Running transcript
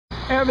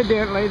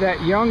Evidently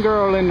that young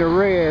girl in the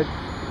red,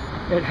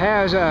 it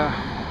has a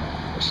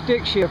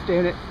stick shift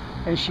in it,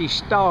 and she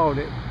stalled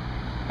it,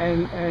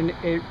 and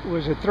it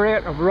was a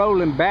threat of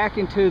rolling back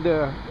into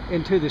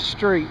the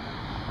street.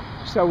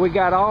 So we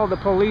got all the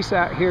police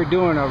out here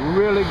doing a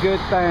really good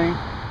thing.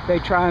 They're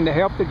trying to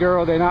help the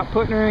girl. They're not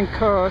putting her in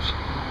cuffs.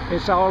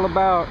 It's all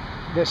about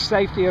the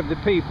safety of the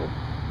people.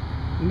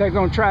 And they're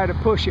going to try to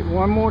push it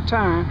one more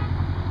time,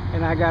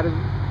 and I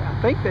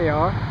think they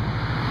are.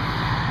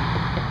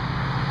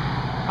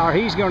 Or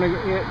he's going to,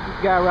 the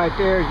guy right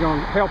there is going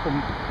to help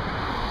him.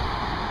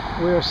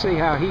 We'll see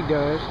how he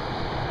does,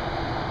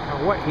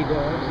 or what he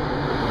does.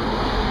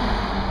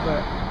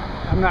 But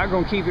I'm not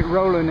going to keep it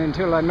rolling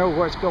until I know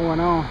what's going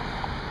on.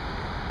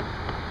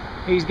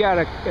 He's got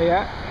a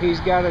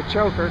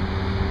choker.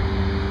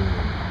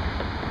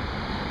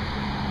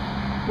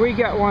 We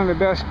got one of the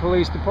best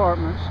police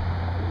departments.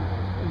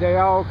 They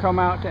all come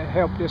out to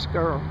help this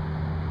girl.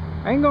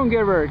 I ain't gonna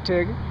give her a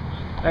ticket.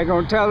 They're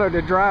gonna tell her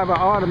to drive an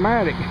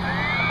automatic.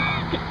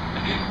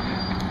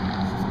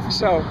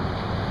 So,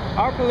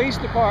 our police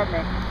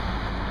department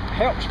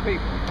helps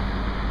people.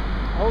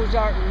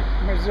 Ozark,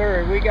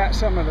 Missouri, we got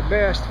some of the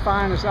best,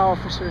 finest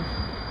officers,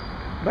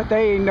 but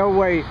they ain't no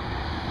way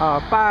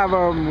 5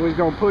 of them was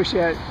gonna push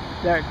that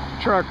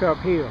truck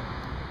uphill.